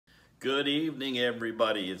Good evening,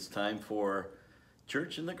 everybody. It's time for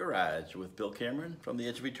Church in the Garage with Bill Cameron from the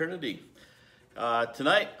Edge of Eternity.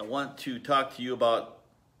 Tonight, I want to talk to you about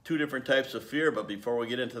two different types of fear, but before we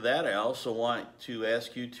get into that, I also want to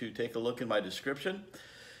ask you to take a look in my description.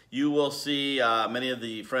 You will see many of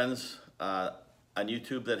the friends on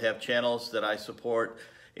YouTube that have channels that I support,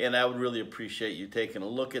 and I would really appreciate you taking a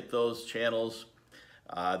look at those channels.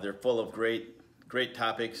 They're full of great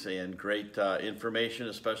topics and great information,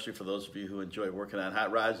 especially for those of you who enjoy working on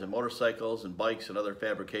hot rods and motorcycles and bikes and other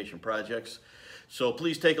fabrication projects. So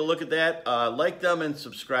please take a look at that. Like them and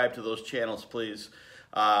subscribe to those channels, please.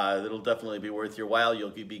 It'll definitely be worth your while. You'll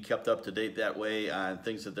be kept up to date that way on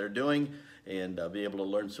things that they're doing and be able to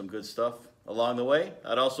learn some good stuff along the way.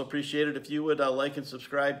 I'd also appreciate it if you would like and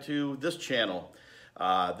subscribe to this channel.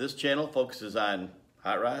 This channel focuses on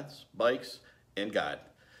hot rods, bikes, and God.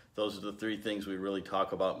 Those are the three things we really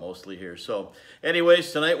talk about mostly here. So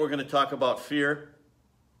anyways, tonight we're going to talk about fear.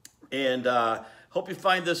 And hope you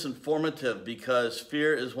find this informative, because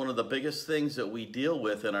fear is one of the biggest things that we deal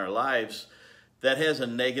with in our lives that has a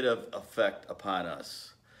negative effect upon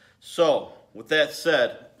us. So with that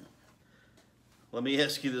said, let me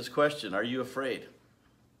ask you this question. Are you afraid?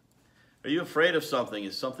 Are you afraid of something?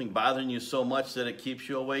 Is something bothering you so much that it keeps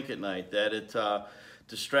you awake at night, that it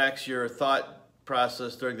distracts your thought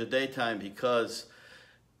process during the daytime because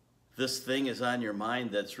this thing is on your mind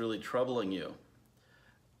that's really troubling you?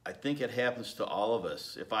 I think it happens to all of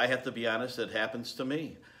us. If I have to be honest, it happens to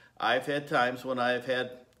me. I've had times when I've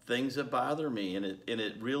had things that bother me, and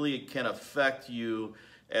it really can affect you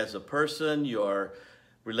as a person, your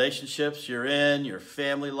relationships you're in, your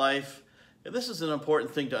family life. And this is an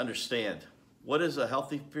important thing to understand. What is a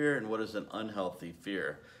healthy fear and what is an unhealthy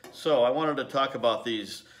fear? So I wanted to talk about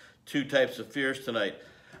these two types of fears tonight.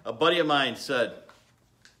 A buddy of mine said,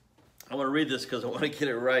 I want to read this because I want to get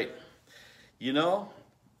it right. You know,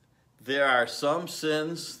 there are some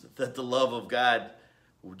sins that the love of God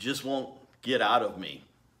just won't get out of me.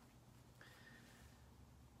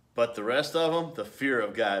 But the rest of them, the fear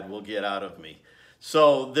of God will get out of me.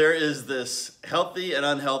 So there is this healthy and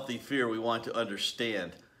unhealthy fear we want to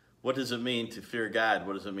understand. What does it mean to fear God?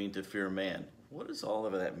 What does it mean to fear man? What does all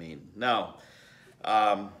of that mean? Now,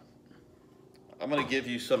 I'm going to give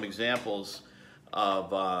you some examples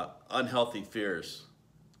of unhealthy fears,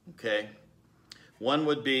 okay? One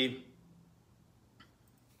would be,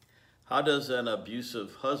 how does an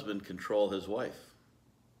abusive husband control his wife?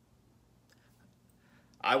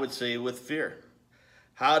 I would say with fear.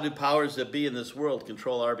 How do powers that be in this world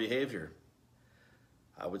control our behavior?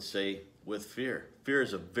 I would say with fear. Fear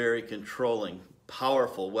is a very controlling,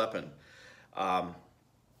 powerful weapon. How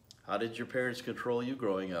did your parents control you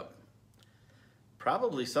growing up?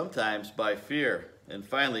 Probably sometimes by fear. And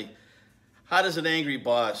finally, how does an angry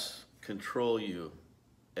boss control you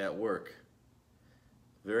at work?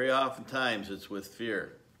 Very oftentimes it's with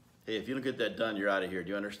fear. Hey, if you don't get that done, you're out of here.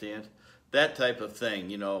 Do you understand? That type of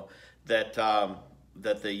thing, you know, that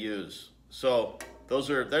they use. So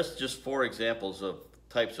that's just 4 examples of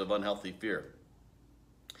types of unhealthy fear.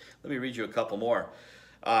 Let me read you a couple more.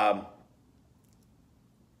 Have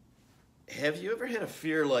you ever had a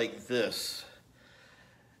fear like this?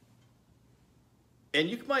 And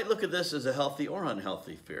you might look at this as a healthy or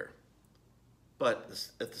unhealthy fear, but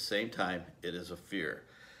at the same time, it is a fear.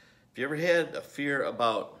 Have you ever had a fear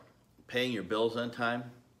about paying your bills on time?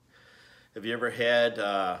 Have you ever had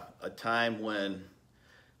a time when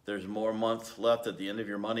there's more month left at the end of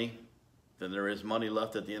your money than there is money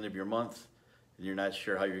left at the end of your month, and you're not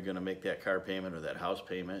sure how you're going to make that car payment or that house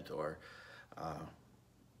payment or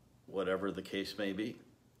whatever the case may be?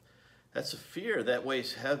 That's a fear that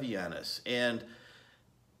weighs heavy on us. And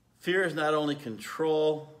fear is not only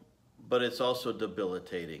control, but it's also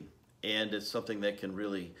debilitating. And it's something that can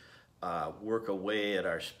really work away at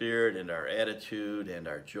our spirit and our attitude and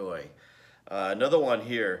our joy. Another one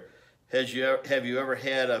here, have you ever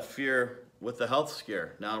had a fear with a health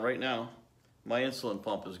scare? Now, right now, my insulin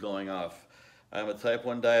pump is going off. I'm a type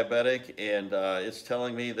 1 diabetic, and it's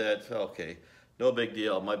telling me that, okay, no big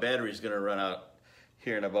deal. My battery's going to run out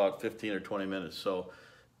here in about 15 or 20 minutes. So,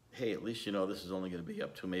 hey, at least you know this is only going to be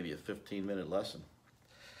up to maybe a 15-minute lesson.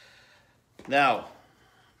 Now,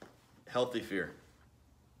 healthy fear.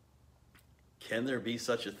 Can there be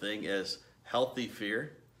such a thing as healthy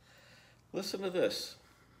fear? Listen to this.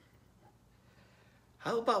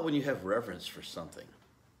 How about when you have reverence for something?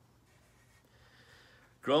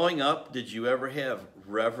 Growing up, did you ever have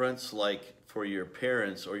reverence like for your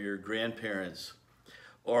parents or your grandparents,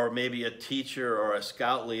 or maybe a teacher or a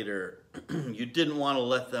scout leader? You didn't want to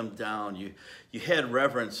let them down. You had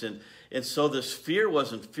reverence, and And so this fear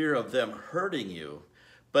wasn't fear of them hurting you,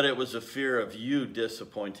 but it was a fear of you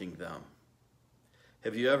disappointing them.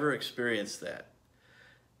 Have you ever experienced that?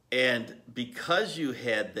 And because you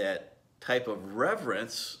had that type of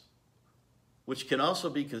reverence, which can also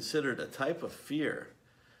be considered a type of fear,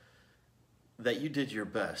 that you did your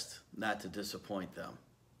best not to disappoint them.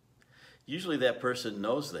 Usually that person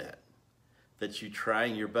knows that you're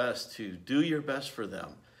trying your best to do your best for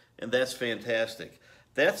them. And that's fantastic.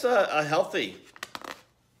 That's a healthy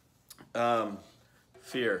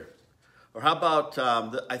fear. Or how about,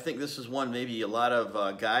 I think this is one maybe a lot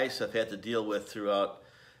of guys have had to deal with throughout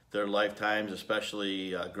their lifetimes,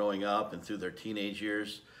 especially growing up and through their teenage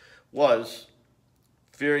years, was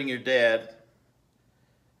fearing your dad,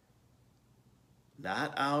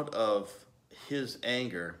 not out of his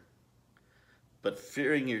anger, but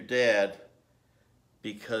fearing your dad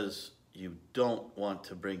because you don't want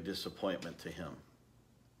to bring disappointment to him.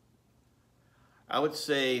 I would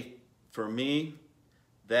say, for me,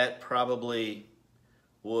 that probably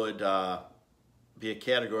would be a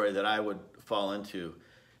category that I would fall into,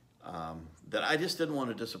 that I just didn't want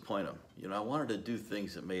to disappoint him. You know, I wanted to do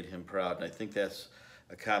things that made him proud, and I think that's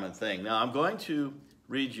a common thing. Now, I'm going to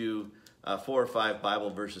read you 4 or 5 Bible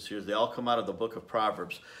verses here. They all come out of the book of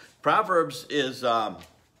Proverbs. Proverbs is a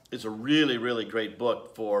really, really great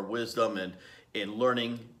book for wisdom and in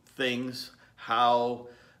learning things, how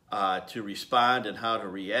to respond and how to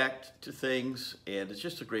react to things, and it's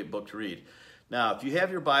just a great book to read. Now, if you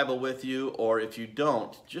have your Bible with you, or if you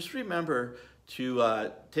don't, just remember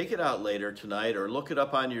to take it out later tonight, or look it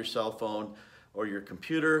up on your cell phone or your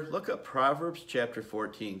computer. Look up Proverbs chapter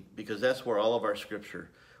 14, because that's where all of our scripture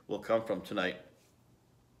will come from tonight.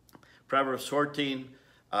 Proverbs 14,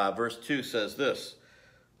 verse 2 says this: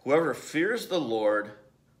 "Whoever fears the Lord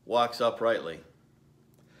walks uprightly,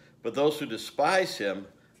 but those who despise him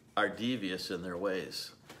are devious in their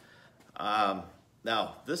ways."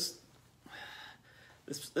 Now, this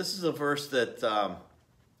is a verse that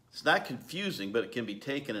it's not confusing, but it can be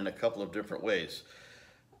taken in a couple of different ways.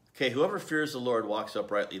 Okay, whoever fears the Lord walks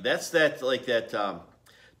uprightly. That's that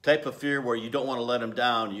type of fear where you don't want to let him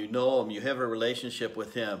down. You know him. You have a relationship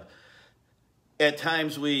with him. At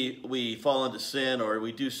times we fall into sin, or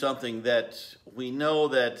we do something that we know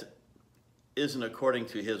that isn't according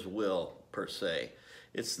to his will, per se.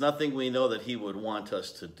 It's nothing we know that he would want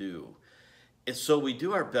us to do. And so we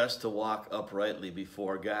do our best to walk uprightly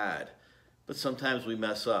before God. But sometimes we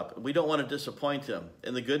mess up. We don't want to disappoint him.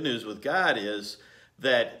 And the good news with God is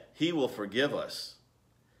that he will forgive us.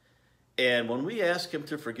 And when we ask him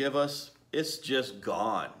to forgive us, it's just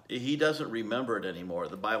gone. He doesn't remember it anymore.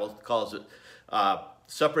 The Bible calls it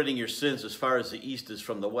separating your sins as far as the east is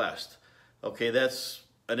from the west. Okay, that's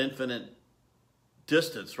an infinite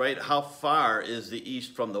distance, right? How far is the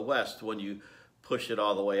east from the west when you push it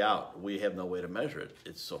all the way out? We have no way to measure it.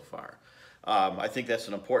 It's so far. I think that's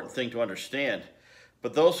an important thing to understand.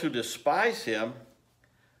 But those who despise him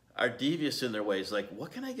are devious in their ways. Like,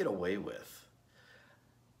 what can I get away with?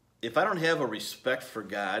 If I don't have a respect for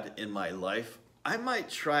God in my life, I might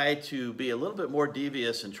try to be a little bit more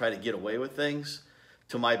devious and try to get away with things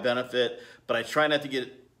to my benefit, but I try not to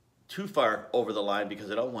get too far over the line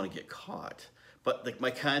because I don't want to get caught. But like,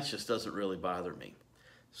 my conscience doesn't really bother me.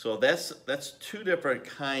 So that's 2 different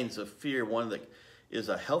kinds of fear. One that is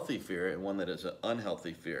a healthy fear and one that is an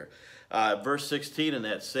unhealthy fear. Verse 16 in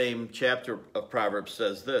that same chapter of Proverbs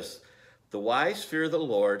says this: "The wise fear the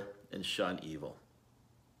Lord and shun evil."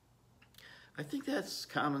 I think that's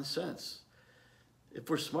common sense. If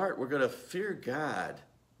we're smart, we're going to fear God,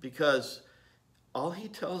 because all he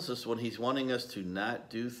tells us when he's wanting us to not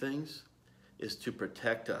do things is to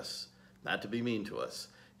protect us, not to be mean to us.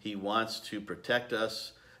 He wants to protect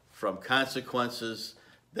us from consequences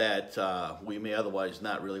that we may otherwise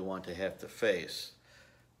not really want to have to face.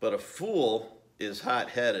 But a fool is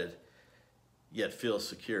hot-headed, yet feels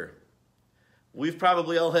secure. We've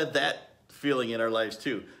probably all had that feeling in our lives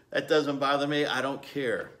too. That doesn't bother me. I don't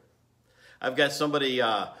care. I've got somebody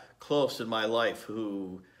close in my life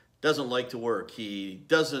who doesn't like to work. He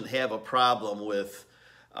doesn't have a problem with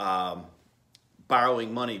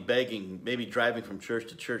borrowing money, begging, maybe driving from church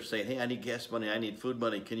to church saying, "Hey, I need gas money, I need food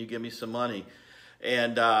money, can you give me some money?"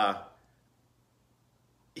 And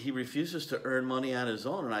he refuses to earn money on his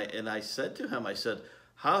own. And I said to him, I said,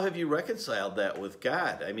 "How have you reconciled that with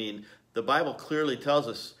God? I mean, the Bible clearly tells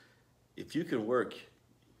us if you can work,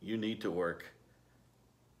 you need to work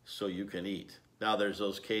so you can eat." Now, there's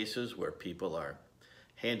those cases where people are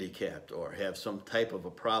handicapped or have some type of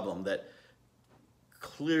a problem that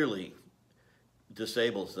clearly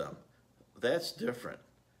disables them. That's different.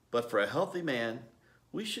 But for a healthy man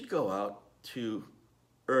we should go out to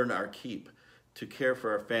earn our keep, to care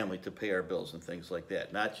for our family, to pay our bills and things like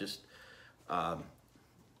that, not just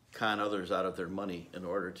con others out of their money in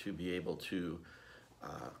order to be able to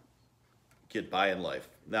get by in life.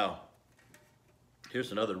 Now,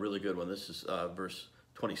 here's another really good one. This is verse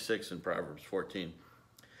 26 in Proverbs 14.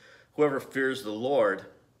 Whoever fears the Lord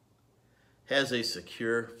has a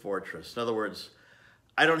secure fortress. In other words,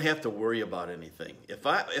 I don't have to worry about anything. If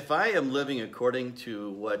I am living according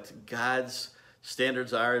to what God's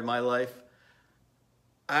standards are in my life,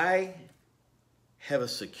 I have a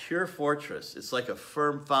secure fortress. It's like a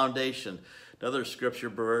firm foundation. Another scripture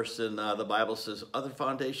verse in the Bible says, other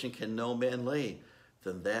foundation can no man lay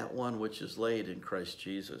than that one which is laid in Christ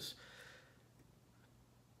Jesus.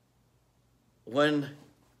 When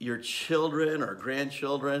your children or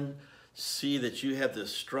grandchildren see that you have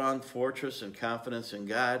this strong fortress and confidence in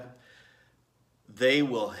God, they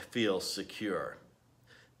will feel secure.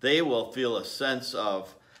 They will feel a sense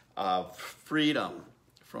of freedom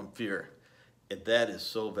from fear. And that is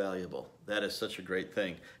so valuable. That is such a great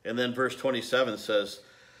thing. And then verse 27 says,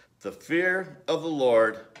 the fear of the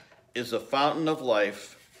Lord is a fountain of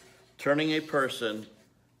life, turning a person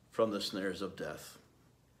from the snares of death.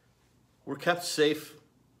 We're kept safe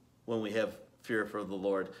when we have fear for the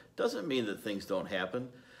Lord. Doesn't mean that things don't happen.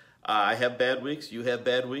 I have bad weeks. You have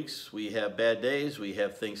bad weeks. We have bad days. We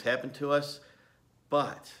have things happen to us.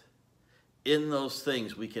 But in those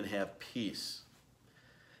things, we can have peace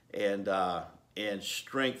and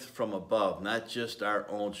strength from above, not just our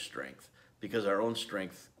own strength, because our own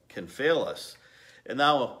strength can fail us. And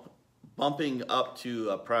now, bumping up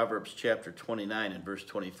to Proverbs chapter 29 and verse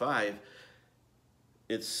 25,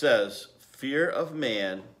 it says, fear of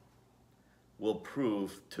man will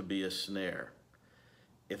prove to be a snare.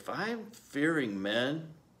 If I'm fearing men,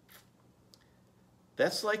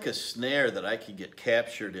 that's like a snare that I can get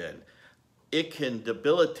captured in. It can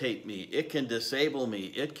debilitate me. It can disable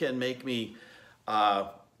me. It can make me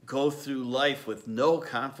go through life with no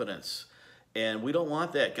confidence. And we don't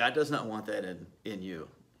want that. God does not want that in you.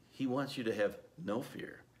 He wants you to have no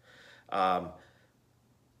fear.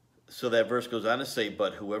 So that verse goes on to say,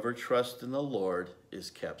 but whoever trusts in the Lord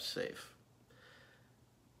is kept safe.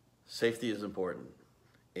 Safety is important.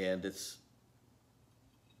 And it's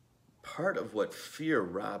part of what fear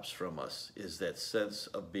robs from us, is that sense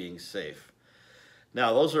of being safe.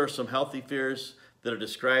 Now, those are some healthy fears that are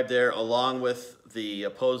described there, along with the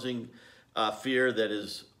opposing fear that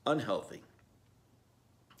is unhealthy.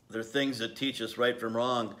 They're things that teach us right from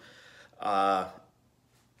wrong,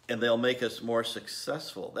 and they'll make us more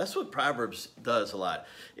successful. That's what Proverbs does a lot.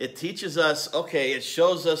 It teaches us, okay, it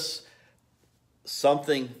shows us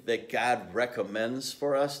something that God recommends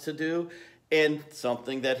for us to do and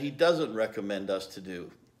something that he doesn't recommend us to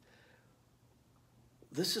do.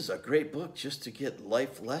 This is a great book just to get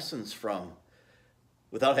life lessons from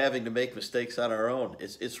without having to make mistakes on our own.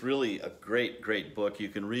 It's really a great, great book. You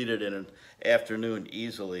can read it in an afternoon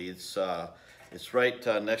easily. It's right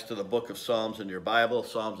next to the book of Psalms in your Bible.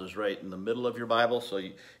 Psalms is right in the middle of your Bible, so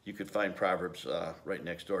you could find Proverbs right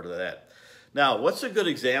next door to that. Now, what's a good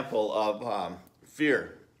example of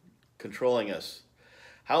fear controlling us?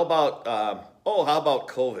 How about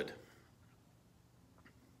COVID?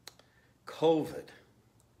 COVID.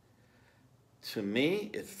 To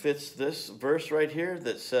me, it fits this verse right here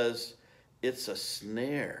that says it's a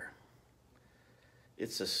snare.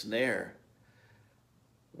 It's a snare.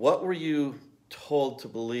 What were you told to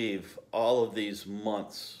believe all of these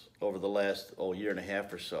months over the last year and a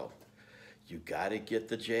half or so? You got to get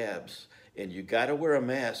the jabs, and you got to wear a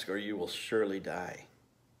mask or you will surely die.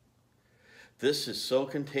 This is so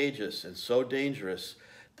contagious and so dangerous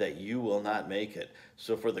that you will not make it.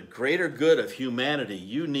 So for the greater good of humanity,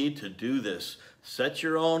 you need to do this. Set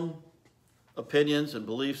your own opinions and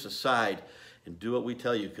beliefs aside and do what we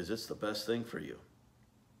tell you, because it's the best thing for you.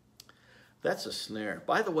 That's a snare.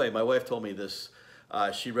 By the way, my wife told me this.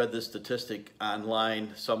 She read this statistic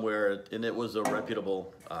online somewhere, and it was a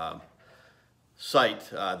reputable site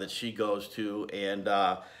that she goes to, and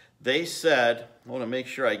they said, I want to make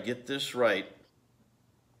sure I get this right.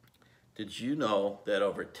 Did you know that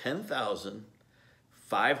over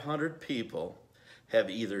 10,500 people have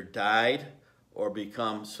either died or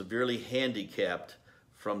become severely handicapped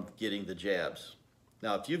from getting the jabs?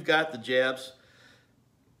 Now, if you've got the jabs,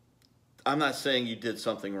 I'm not saying you did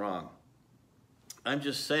something wrong. I'm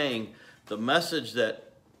just saying the message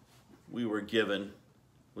that we were given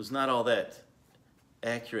was not all that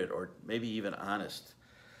accurate or maybe even honest.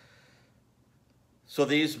 So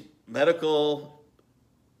these medical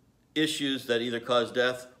issues that either cause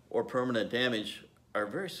death or permanent damage are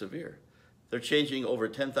very severe. They're changing over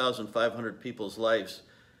 10,500 people's lives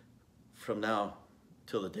from now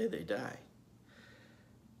till the day they die.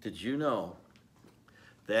 Did you know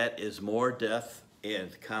that is more death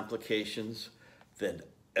and complications than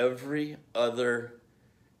every other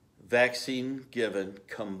vaccine given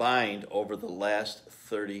combined over the last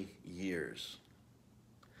 30 years?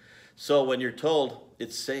 So when you're told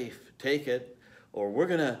it's safe, take it, or we're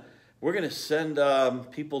gonna send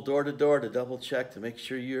people door to door to double check to make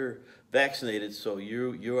sure you're vaccinated so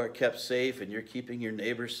you are kept safe and you're keeping your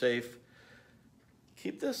neighbors safe.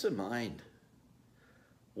 Keep this in mind.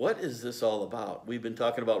 What is this all about? We've been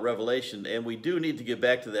talking about Revelation, and we do need to get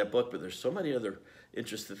back to that book, but there's so many other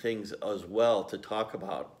interesting things as well to talk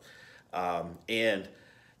about. And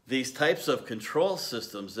these types of control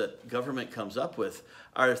systems that government comes up with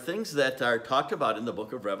are things that are talked about in the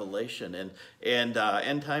book of Revelation and end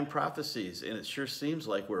time prophecies. And it sure seems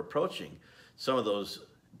like we're approaching some of those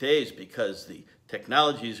days because the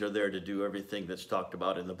technologies are there to do everything that's talked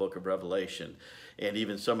about in the book of Revelation, and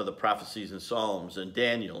even some of the prophecies in Psalms and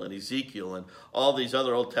Daniel and Ezekiel and all these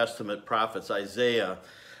other Old Testament prophets, Isaiah,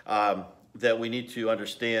 that we need to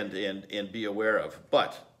understand and be aware of.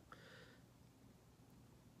 But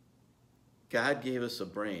God gave us a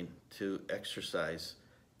brain to exercise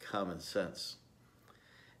common sense.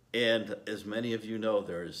 And as many of you know,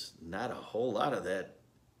 there's not a whole lot of that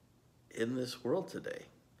in this world today.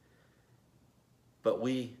 But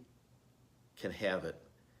we can have it,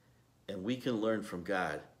 and we can learn from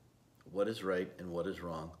God what is right and what is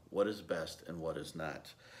wrong, what is best and what is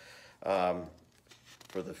not.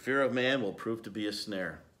 For the fear of man will prove to be a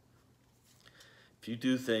snare. If you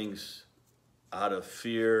do things out of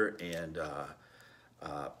fear and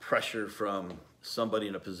pressure from somebody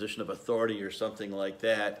in a position of authority or something like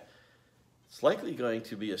that, it's likely going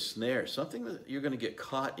to be a snare, something that you're going to get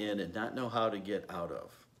caught in and not know how to get out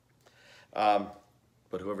of.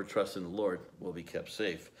 But whoever trusts in the Lord will be kept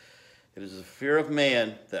safe. It is the fear of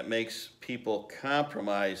man that makes people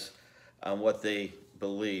compromise on what they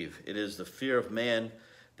believe. It is the fear of man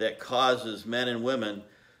that causes men and women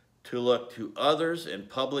to look to others and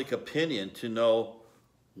public opinion to know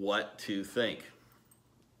what to think.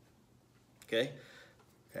 Okay?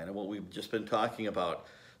 Kind of what we've just been talking about.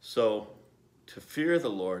 So to fear the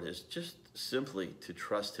Lord is just simply to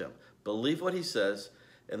trust him. Believe what he says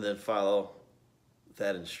and then follow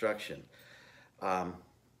that instruction.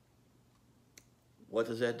 What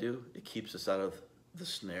does that do? It keeps us out of the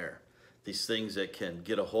snare. These things that can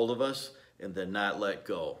get a hold of us and then not let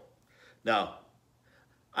go. Now,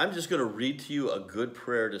 I'm just going to read to you a good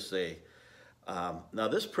prayer to say. Now,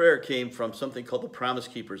 this prayer came from something called the Promise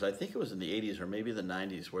Keepers. I think it was in the 80s or maybe the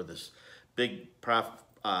 90s where this big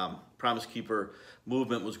Promise Keeper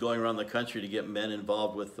movement was going around the country to get men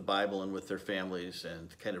involved with the Bible and with their families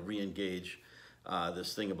and kind of re-engage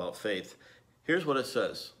this thing about faith. Here's what it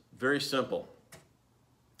says. Very simple.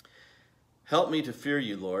 Help me to fear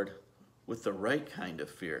you, Lord, with the right kind of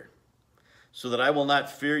fear, so that I will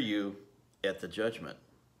not fear you at the judgment.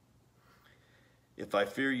 If I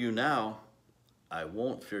fear you now, I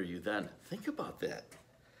won't fear you then. Think about that.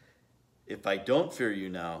 If I don't fear you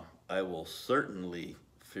now, I will certainly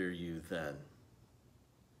fear you then.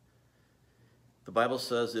 The Bible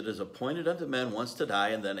says it is appointed unto men once to die,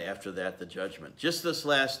 and then after that the judgment. Just this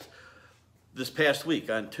past week,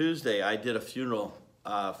 on Tuesday, I did a funeral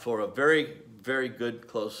for a very, very good,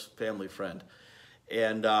 close family friend.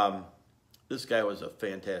 And this guy was a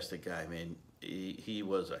fantastic guy. I mean, he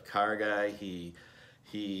was a car guy.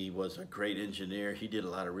 He was a great engineer. He did a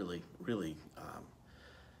lot of really, really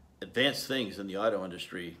advanced things in the auto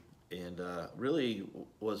industry, and really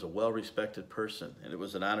was a well-respected person. And it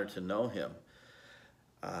was an honor to know him.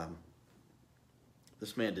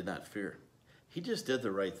 This man did not fear. He just did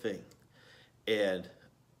the right thing. And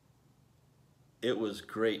it was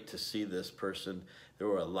great to see this person. There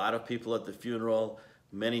were a lot of people at the funeral.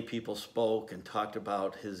 Many people spoke and talked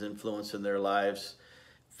about his influence in their lives.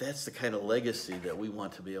 That's the kind of legacy that we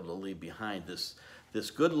want to be able to leave behind.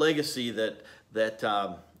 This good legacy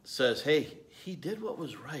that says, hey, he did what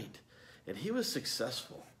was right, and he was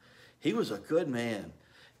successful. He was a good man,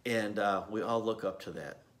 and we all look up to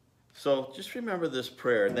that. So just remember this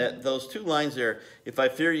prayer, and those two lines there, if I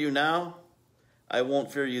fear you now, I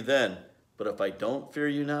won't fear you then. But if I don't fear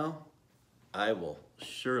you now, I will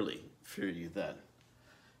surely fear you then.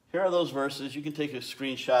 Here are those verses. You can take a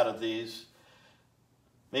screenshot of these.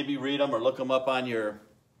 Maybe read them or look them up on your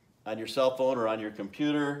cell phone or on your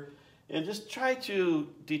computer. And just try to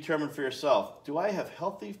determine for yourself, do I have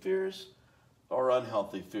healthy fears or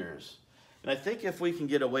unhealthy fears? And I think if we can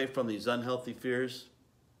get away from these unhealthy fears,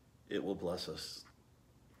 it will bless us.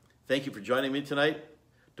 Thank you for joining me tonight.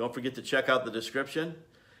 Don't forget to check out the description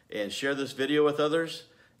and share this video with others.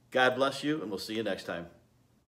 God bless you, and we'll see you next time.